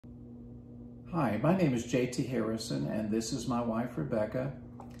Hi, my name is J.T. Harrison, and this is my wife, Rebecca.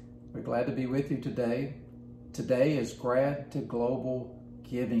 We're glad to be with you today. Today is Grad to Global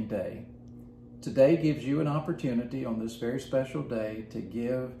Giving Day. Today gives you an opportunity on this very special day to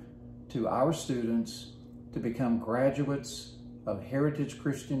give to our students to become graduates of Heritage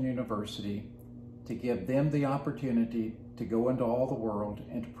Christian University, to give them the opportunity to go into all the world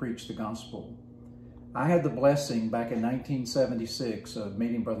and to preach the gospel. I had the blessing back in 1976 of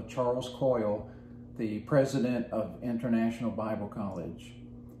meeting Brother Charles Coyle, the president of International Bible College.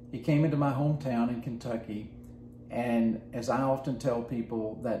 He came into my hometown in Kentucky, and as I often tell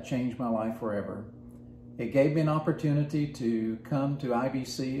people, that changed my life forever. It gave me an opportunity to come to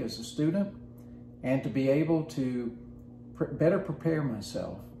IBC as a student and to be able to better prepare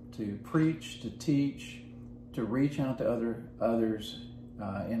myself to preach, to teach, to reach out to others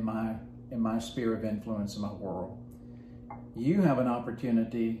in my sphere of influence in my world. You have an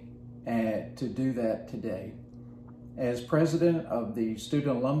opportunity to do that today. As president of the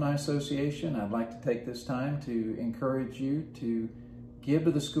Student Alumni Association, I'd like to take this time to encourage you to give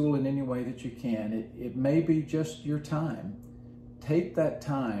to the school in any way that you can. It may be just your time. Take that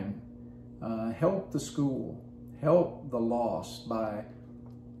time, help the school, help the lost by,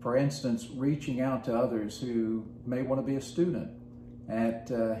 for instance, reaching out to others who may want to be a student at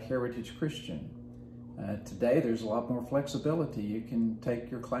Heritage Christian. Today there's a lot more flexibility. You can take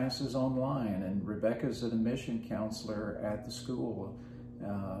your classes online, and Rebecca's an admission counselor at the school,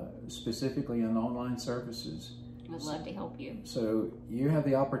 specifically in online services. I'd love to help you. So you have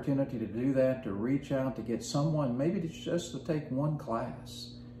the opportunity to do that, to reach out, to get someone, maybe just to take one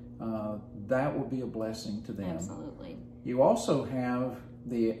class. That will be a blessing to them. Absolutely. You also have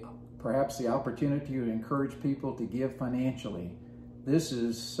perhaps the opportunity to encourage people to give financially. This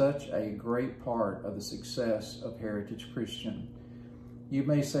is such a great part of the success of Heritage Christian. You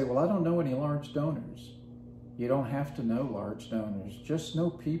may say, well, I don't know any large donors. You don't have to know large donors. Just know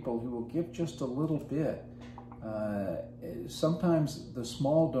people who will give just a little bit. Sometimes the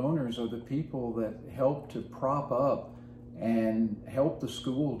small donors are the people that help to prop up and help the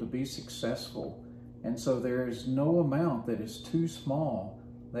school to be successful. And so there is no amount that is too small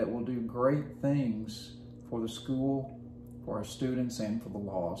that will do great things for the school, for our students, and for the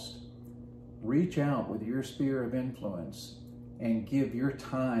lost. Reach out with your sphere of influence and give your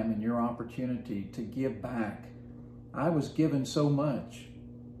time and your opportunity to give back. I was given so much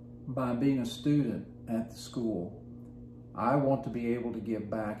by being a student at the school. I want to be able to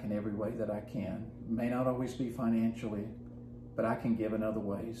give back in every way that I can. It may not always be financially, but I can give in other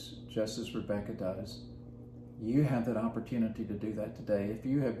ways, just as Rebecca does. You have that opportunity to do that today. If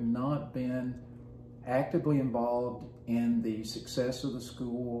you have not been actively involved in the success of the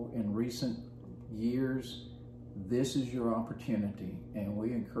school in recent years, this is your opportunity, and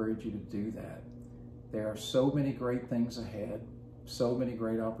we encourage you to do that. There are so many great things ahead, so many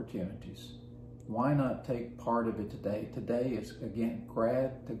great opportunities. Why not take part of it today? Today is, again,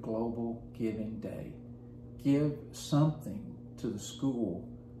 Grad to Global Giving Day. Give something to the school,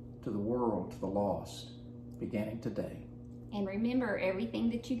 to the world, to the lost, beginning today. And remember, everything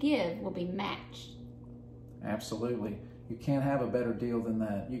that you give will be matched. Absolutely. You can't have a better deal than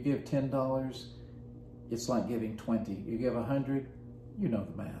that. You give $10, it's like giving 20. You give 100, you know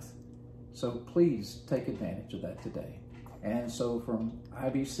the math. So please take advantage of that today. And so from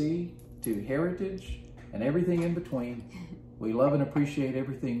IBC to Heritage and everything in between, we love and appreciate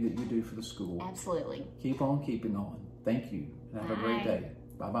everything that you do for the school. Absolutely. Keep on keeping on. Thank you. And have a great day.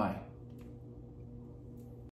 Bye-bye.